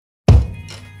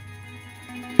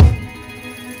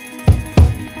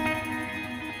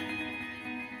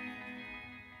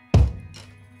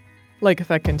Lake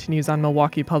Effect continues on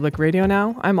Milwaukee Public Radio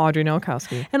now. I'm Audrey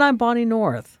Nowakowski. And I'm Bonnie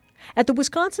North. At the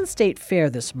Wisconsin State Fair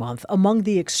this month, among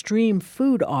the extreme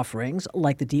food offerings,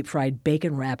 like the deep-fried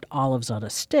bacon-wrapped olives on a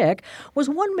stick, was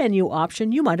one menu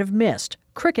option you might have missed: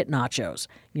 cricket nachos.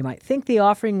 You might think the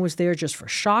offering was there just for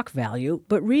shock value,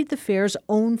 but read the fair's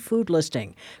own food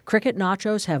listing. Cricket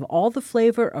nachos have all the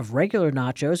flavor of regular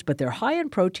nachos, but they're high in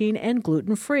protein and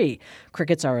gluten-free.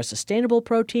 Crickets are a sustainable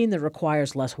protein that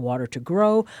requires less water to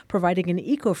grow, providing an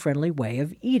eco-friendly way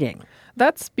of eating.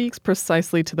 That speaks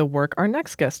precisely to the work our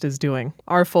next guest is doing.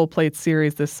 Our Full Plate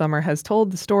series this summer has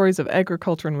told the stories of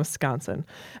agriculture in Wisconsin.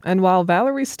 And while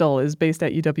Valerie Stoll is based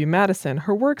at UW-Madison,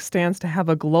 her work stands to have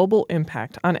a global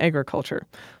impact on agriculture.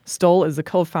 Stoll is the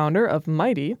co-founder of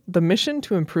Mighty, the mission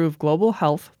to improve global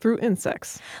health through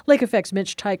insects. Lake Effect's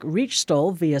Mitch Teich reached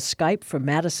Stoll via Skype from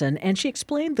Madison, and she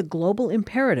explained the global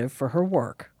imperative for her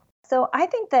work. So I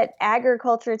think that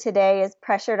agriculture today is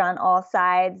pressured on all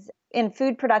sides. In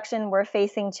food production, we're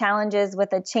facing challenges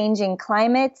with a changing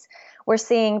climate. We're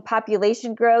seeing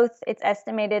population growth. It's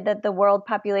estimated that the world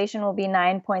population will be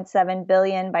 9.7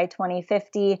 billion by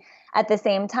 2050. At the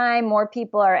same time, more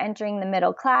people are entering the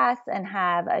middle class and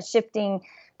have a shifting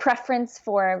preference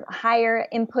for higher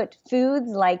input foods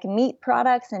like meat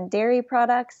products and dairy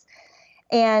products.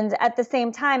 And at the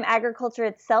same time, agriculture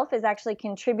itself is actually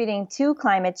contributing to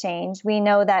climate change. We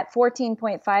know that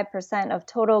 14.5% of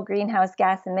total greenhouse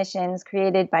gas emissions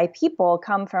created by people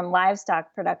come from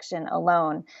livestock production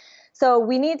alone. So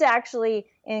we need to actually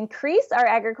increase our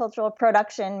agricultural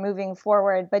production moving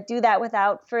forward, but do that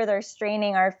without further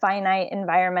straining our finite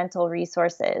environmental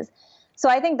resources. So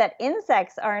I think that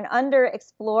insects are an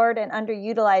underexplored and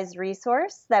underutilized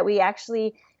resource that we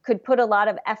actually could put a lot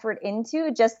of effort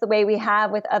into, just the way we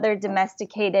have with other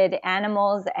domesticated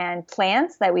animals and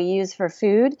plants that we use for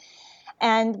food.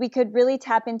 And we could really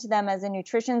tap into them as a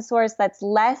nutrition source that's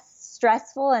less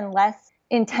stressful and less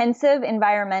intensive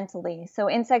environmentally. So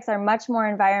insects are much more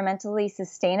environmentally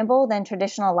sustainable than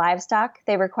traditional livestock.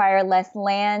 They require less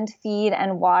land, feed,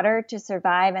 and water to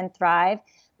survive and thrive,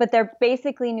 but they're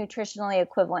basically nutritionally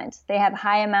equivalent. They have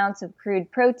high amounts of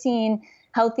crude protein,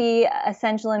 healthy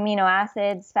essential amino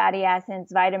acids, fatty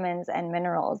acids, vitamins, and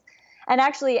minerals. And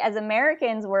actually, as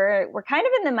Americans, we're kind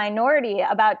of in the minority.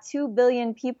 About 2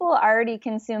 billion people already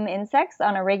consume insects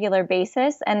on a regular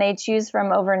basis, and they choose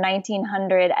from over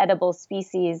 1,900 edible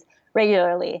species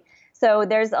regularly. So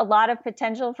there's a lot of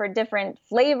potential for different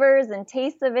flavors and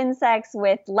tastes of insects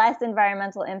with less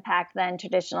environmental impact than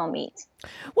traditional meat.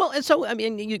 Well, and so, I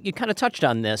mean, you kind of touched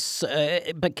on this,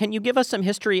 but can you give us some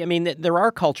history? I mean, there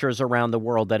are cultures around the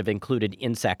world that have included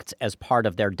insects as part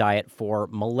of their diet for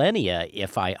millennia,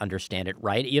 if I understand it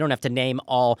right. You don't have to name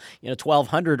all,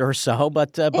 1,200 or so,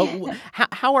 but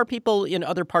how are people in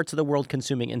other parts of the world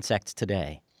consuming insects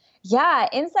today? Yeah,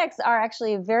 insects are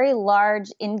actually a very large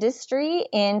industry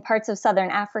in parts of Southern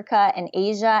Africa and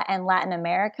Asia and Latin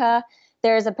America.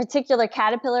 There's a particular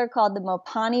caterpillar called the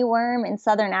Mopani worm in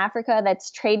Southern Africa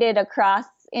that's traded across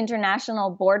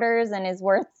international borders and is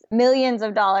worth millions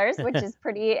of dollars, which is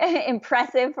pretty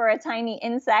impressive for a tiny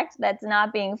insect that's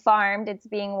not being farmed. It's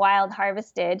being wild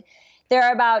harvested. There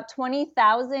are about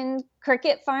 20,000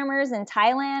 cricket farmers in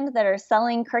Thailand that are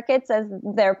selling crickets as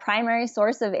their primary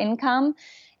source of income.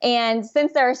 And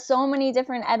since there are so many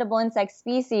different edible insect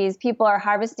species, people are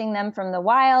harvesting them from the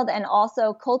wild and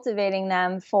also cultivating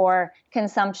them for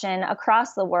consumption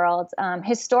across the world.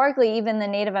 Historically, even the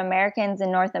Native Americans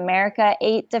in North America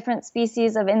ate different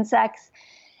species of insects.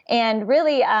 And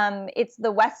really, it's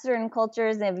the Western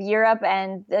cultures of Europe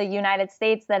and the United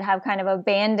States that have kind of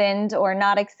abandoned or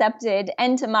not accepted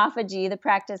entomophagy, the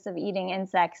practice of eating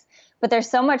insects. But there's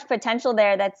so much potential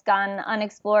there that's gone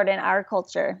unexplored in our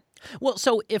culture. Well,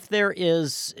 so if there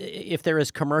is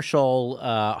commercial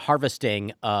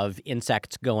harvesting of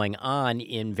insects going on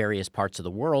in various parts of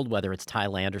the world, whether it's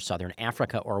Thailand or Southern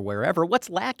Africa or wherever, what's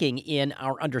lacking in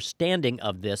our understanding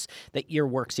of this that your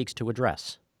work seeks to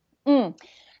address?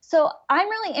 So I'm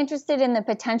really interested in the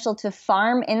potential to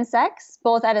farm insects,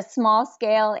 both at a small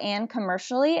scale and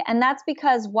commercially. And that's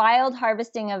because wild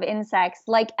harvesting of insects,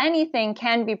 like anything,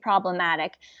 can be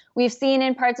problematic. We've seen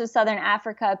in parts of Southern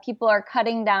Africa, people are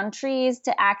cutting down trees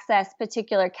to access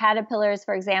particular caterpillars,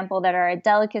 for example, that are a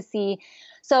delicacy.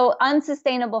 So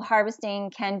unsustainable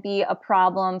harvesting can be a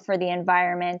problem for the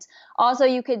environment. Also,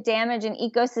 you could damage an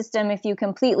ecosystem if you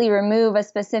completely remove a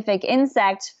specific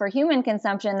insect for human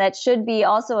consumption that should be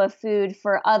also a food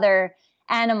for other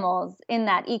animals in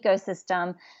that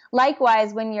ecosystem.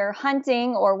 Likewise, when you're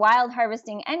hunting or wild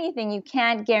harvesting anything, you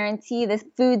can't guarantee the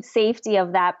food safety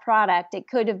of that product. It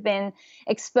could have been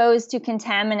exposed to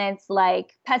contaminants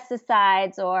like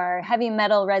pesticides or heavy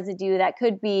metal residue that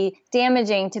could be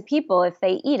damaging to people if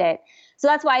they eat it. So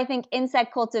that's why I think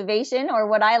insect cultivation, or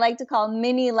what I like to call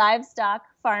mini livestock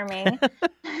farming,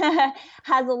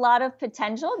 has a lot of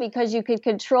potential, because you could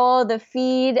control the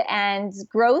feed and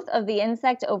growth of the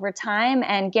insect over time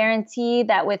and guarantee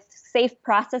that with safe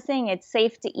processing, it's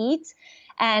safe to eat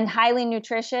and highly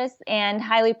nutritious and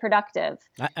highly productive.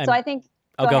 So I think...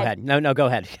 Go ahead. No, go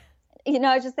ahead.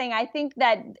 I was just saying, I think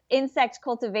that insect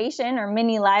cultivation or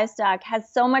mini livestock has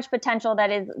so much potential that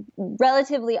is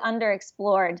relatively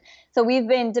underexplored. So we've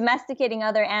been domesticating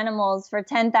other animals for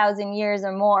 10,000 years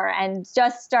or more and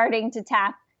just starting to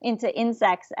tap into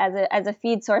insects as a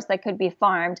feed source that could be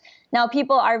farmed. Now,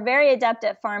 people are very adept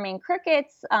at farming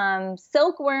crickets,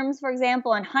 silkworms, for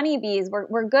example, and honeybees.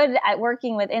 We're good at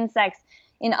working with insects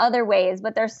in other ways,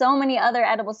 but there's so many other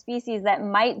edible species that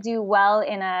might do well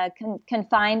in a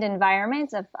confined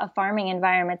environment, a farming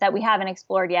environment, that we haven't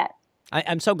explored yet.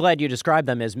 I'm so glad you described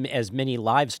them as mini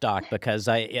livestock, because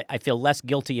I feel less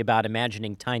guilty about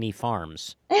imagining tiny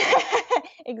farms.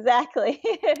 Exactly.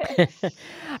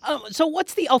 So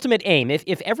what's the ultimate aim?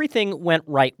 If everything went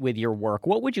right with your work,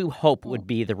 what would you hope would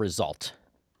be the result?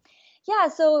 Yeah,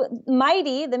 so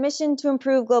MIGHTY, the mission to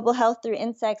improve global health through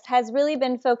insects, has really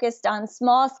been focused on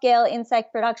small-scale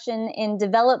insect production in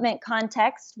development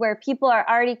contexts where people are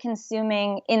already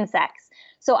consuming insects.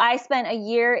 So I spent a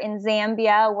year in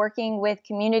Zambia working with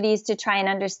communities to try and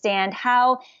understand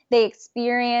how they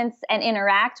experience and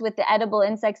interact with the edible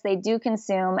insects they do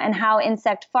consume, and how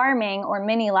insect farming or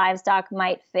mini livestock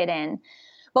might fit in.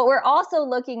 But we're also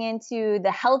looking into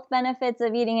the health benefits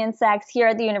of eating insects. Here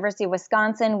at the University of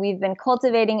Wisconsin, we've been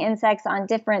cultivating insects on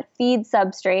different feed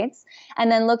substrates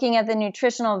and then looking at the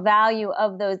nutritional value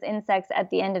of those insects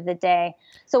at the end of the day.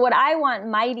 So what I want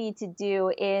MIGHTY to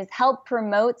do is help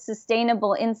promote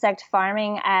sustainable insect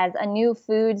farming as a new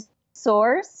food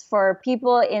source for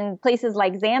people in places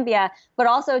like Zambia, but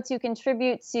also to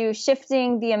contribute to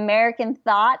shifting the American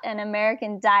thought and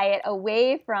American diet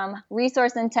away from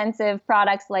resource-intensive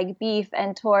products like beef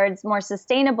and towards more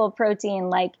sustainable protein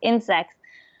like insects.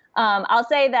 I'll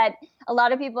say that a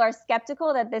lot of people are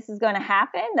skeptical that this is going to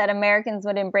happen, that Americans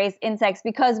would embrace insects,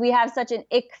 because we have such an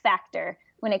ick factor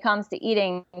when it comes to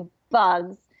eating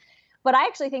bugs. But I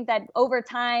actually think that over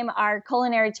time, our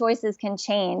culinary choices can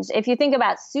change. If you think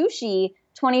about sushi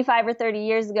 25 or 30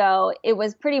 years ago, it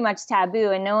was pretty much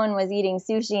taboo and no one was eating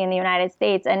sushi in the United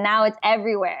States. And now it's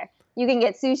everywhere. You can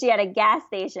get sushi at a gas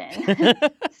station.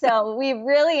 So we've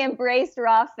really embraced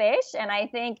raw fish. And I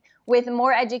think with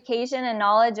more education and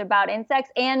knowledge about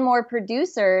insects and more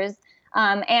producers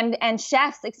and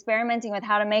chefs experimenting with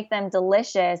how to make them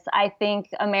delicious, I think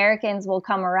Americans will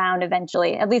come around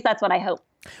eventually. At least that's what I hope.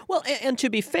 Well, and to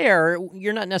be fair,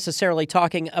 you're not necessarily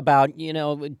talking about,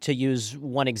 to use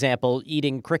one example,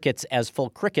 eating crickets as full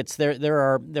crickets. There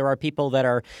are people that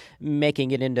are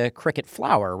making it into cricket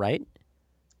flour, right?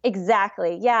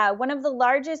 Exactly. Yeah. One of the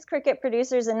largest cricket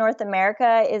producers in North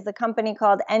America is a company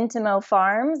called Entimo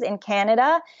Farms in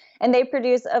Canada, and they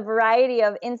produce a variety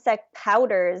of insect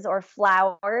powders or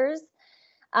flours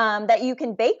that you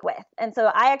can bake with. And so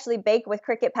I actually bake with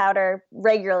cricket powder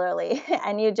regularly,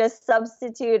 and you just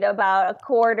substitute about a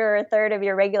quarter, a third of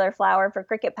your regular flour for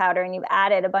cricket powder, and you've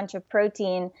added a bunch of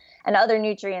protein and other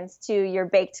nutrients to your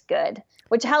baked good,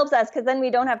 which helps us because then we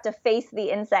don't have to face the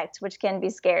insect, which can be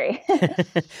scary.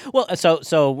 Well,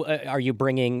 so are you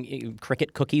bringing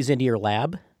cricket cookies into your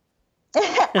lab?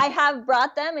 I have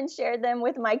brought them and shared them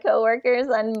with my coworkers,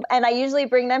 and I usually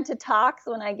bring them to talks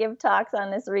when I give talks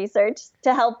on this research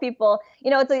to help people.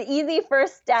 It's an easy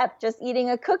first step, just eating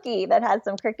a cookie that has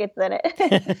some crickets in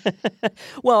it.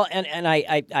 Well, and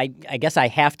I guess I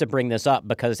have to bring this up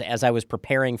because as I was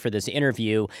preparing for this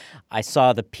interview, I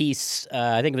saw the piece,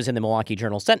 I think it was in the Milwaukee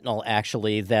Journal-Sentinel,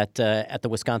 actually, that at the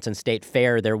Wisconsin State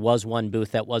Fair, there was one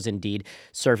booth that was indeed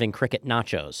serving cricket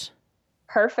nachos.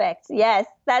 Perfect. Yes,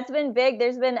 that's been big.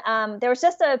 There was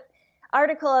just a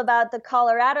article about the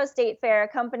Colorado State Fair. A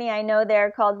company I know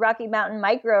there called Rocky Mountain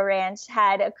Micro Ranch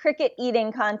had a cricket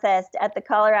eating contest at the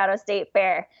Colorado State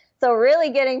Fair. So really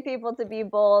getting people to be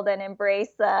bold and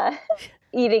embrace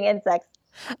eating insects.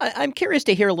 I'm curious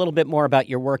to hear a little bit more about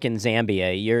your work in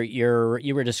Zambia.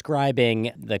 You were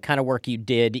describing the kind of work you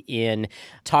did in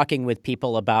talking with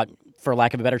people about, for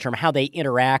lack of a better term, how they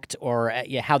interact or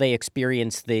how they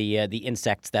experience the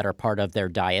insects that are part of their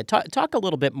diet. Talk a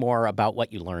little bit more about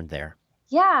what you learned there.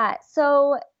 Yeah.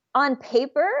 So On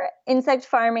paper, insect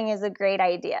farming is a great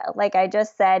idea. Like I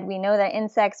just said, we know that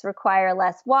insects require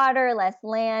less water, less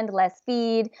land, less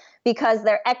feed because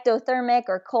they're ectothermic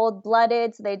or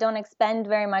cold-blooded, so they don't expend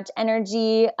very much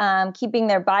energy keeping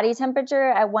their body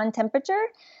temperature at one temperature.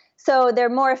 So they're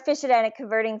more efficient at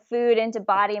converting food into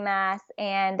body mass,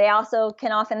 and they also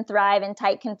can often thrive in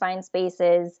tight, confined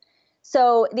spaces.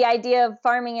 So the idea of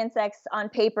farming insects on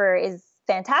paper is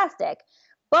fantastic.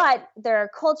 But there are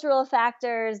cultural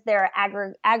factors, there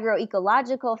are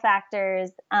agroecological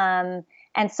factors,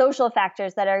 and social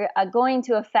factors that are going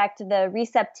to affect the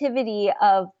receptivity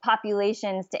of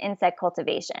populations to insect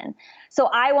cultivation. So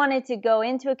I wanted to go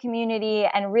into a community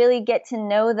and really get to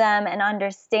know them and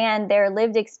understand their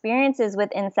lived experiences with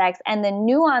insects and the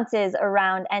nuances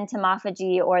around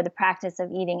entomophagy, or the practice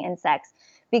of eating insects.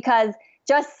 Because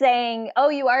just saying, oh,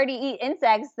 you already eat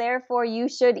insects, therefore you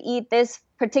should eat this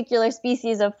particular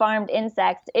species of farmed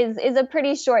insects is a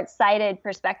pretty short-sighted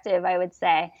perspective, I would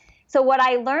say. So what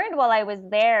I learned while I was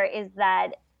there is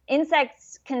that insect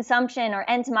consumption or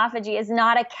entomophagy is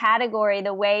not a category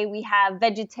the way we have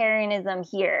vegetarianism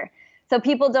here. So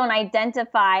people don't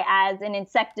identify as an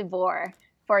insectivore,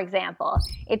 for example.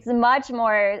 It's much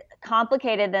more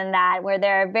complicated than that, where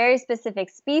there are very specific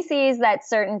species that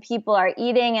certain people are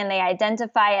eating and they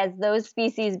identify as those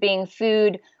species being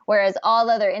food, whereas all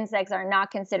other insects are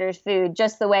not considered food,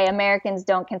 just the way Americans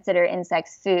don't consider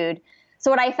insects food. So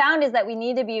what I found is that we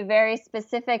need to be very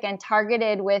specific and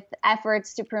targeted with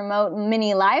efforts to promote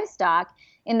mini livestock,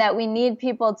 in that we need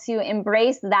people to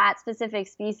embrace that specific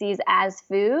species as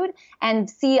food and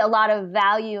see a lot of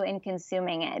value in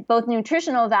consuming it, both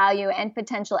nutritional value and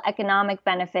potential economic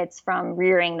benefits from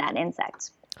rearing that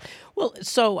insect. Well,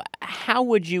 so how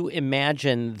would you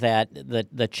imagine that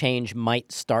the change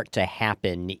might start to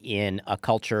happen in a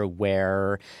culture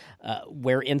where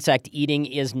insect eating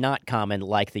is not common,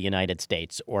 like the United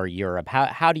States or Europe?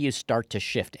 How do you start to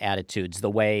shift attitudes the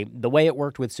way it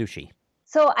worked with sushi?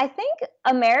 So I think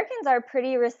Americans are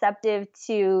pretty receptive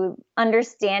to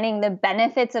understanding the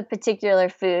benefits of particular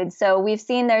foods. So we've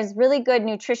seen there's really good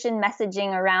nutrition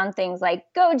messaging around things like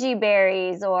goji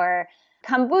berries or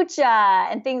kombucha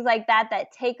and things like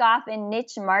that take off in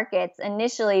niche markets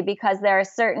initially because there are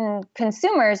certain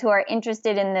consumers who are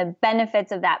interested in the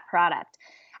benefits of that product.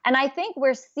 And I think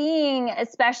we're seeing,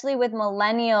 especially with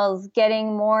millennials,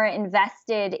 getting more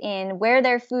invested in where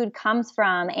their food comes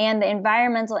from and the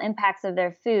environmental impacts of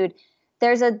their food.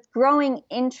 There's a growing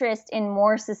interest in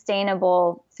more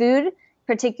sustainable food,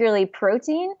 particularly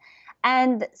protein.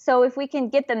 And so if we can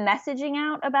get the messaging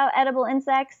out about edible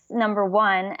insects, number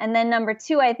one, and then number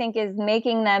two, I think, is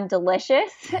making them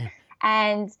delicious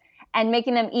and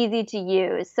making them easy to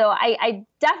use. So I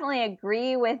definitely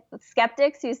agree with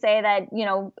skeptics who say that,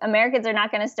 Americans are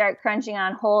not going to start crunching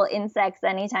on whole insects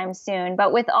anytime soon.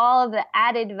 But with all of the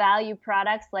added value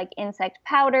products like insect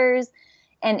powders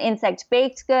and insect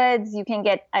baked goods, you can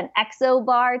get an exo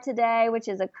bar today, which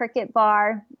is a cricket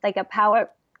bar, like a power.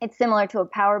 It's similar to a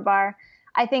power bar.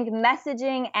 I think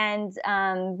messaging and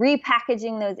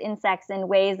repackaging those insects in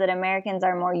ways that Americans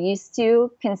are more used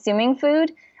to consuming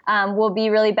food will be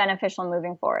really beneficial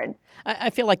moving forward. I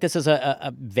feel like this is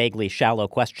a vaguely shallow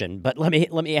question, but let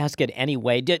me ask it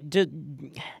anyway.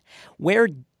 Where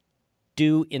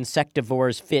do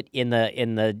insectivores fit in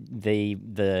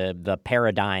the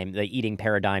paradigm, the eating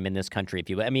paradigm in this country?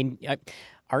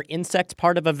 Are insects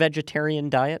part of a vegetarian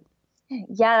diet?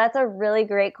 Yeah, that's a really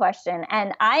great question.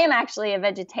 And I am actually a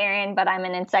vegetarian, but I'm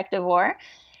an insectivore.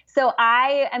 So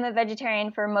I am a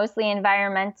vegetarian for mostly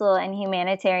environmental and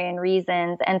humanitarian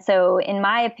reasons. And so in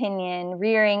my opinion,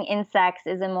 rearing insects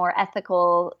is a more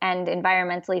ethical and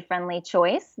environmentally friendly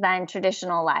choice than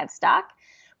traditional livestock.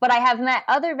 But I have met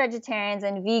other vegetarians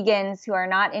and vegans who are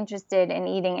not interested in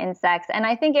eating insects. And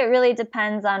I think it really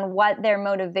depends on what their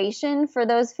motivation for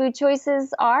those food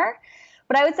choices are.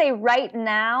 But I would say right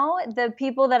now, the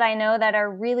people that I know that are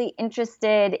really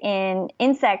interested in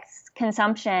insects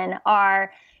consumption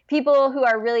are people who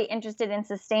are really interested in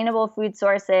sustainable food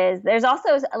sources. There's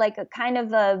also like a kind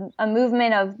of a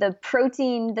movement of the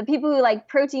people who like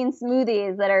protein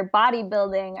smoothies that are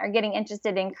bodybuilding are getting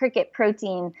interested in cricket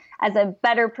protein as a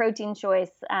better protein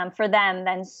choice for them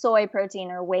than soy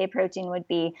protein or whey protein would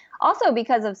be. Also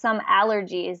because of some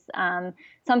allergies.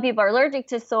 Some people are allergic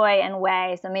to soy and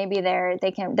whey, so maybe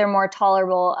they're more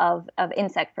tolerable of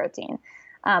insect protein.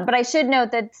 But I should note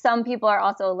that some people are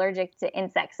also allergic to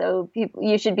insects, so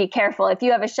you should be careful. If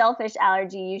you have a shellfish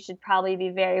allergy, you should probably be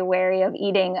very wary of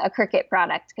eating a cricket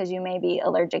product because you may be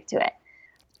allergic to it.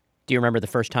 Do you remember the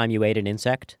first time you ate an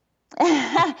insect?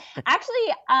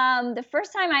 Actually, the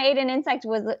first time I ate an insect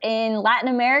was in Latin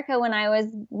America when I was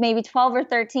maybe 12 or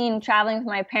 13 traveling with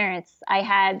my parents. I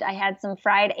had some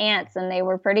fried ants and they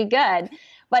were pretty good.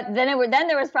 But then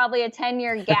there was probably a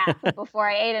 10-year gap before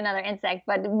I ate another insect.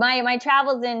 But my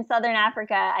travels in southern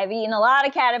Africa, I've eaten a lot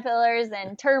of caterpillars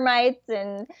and termites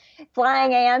and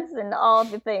flying ants and all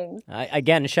of the things.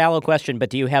 Again, shallow question, but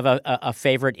do you have a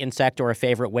favorite insect or a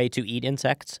favorite way to eat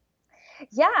insects?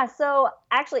 Yeah, so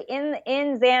actually in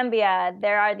Zambia,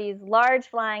 there are these large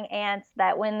flying ants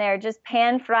that when they're just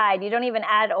pan fried, you don't even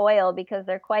add oil because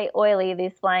they're quite oily,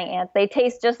 these flying ants. They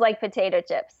taste just like potato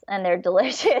chips and they're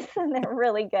delicious and they're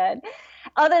really good.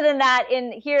 Other than that,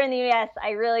 here in the US,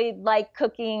 I really like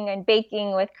cooking and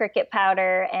baking with cricket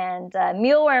powder, and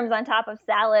mealworms on top of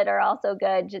salad are also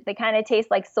good. They kind of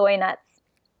taste like soy nuts.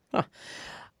 Huh.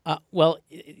 Well,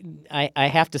 I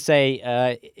have to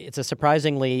say it's a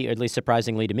surprisingly, or at least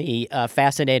surprisingly to me,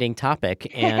 fascinating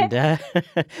topic. And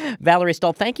Valerie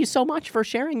Stull, thank you so much for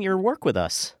sharing your work with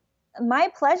us. My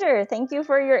pleasure. Thank you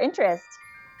for your interest.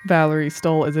 Valerie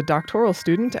Stull is a doctoral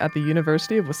student at the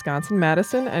University of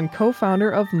Wisconsin-Madison and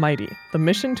co-founder of Mighty, the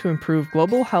mission to improve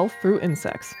global health through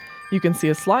insects. You can see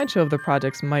a slideshow of the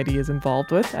projects Mighty is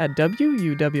involved with at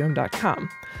wuwm.com.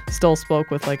 Stull spoke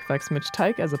with Lake Effect's Mitch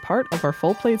Teich as a part of our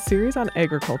Full Plate series on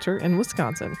agriculture in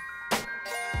Wisconsin.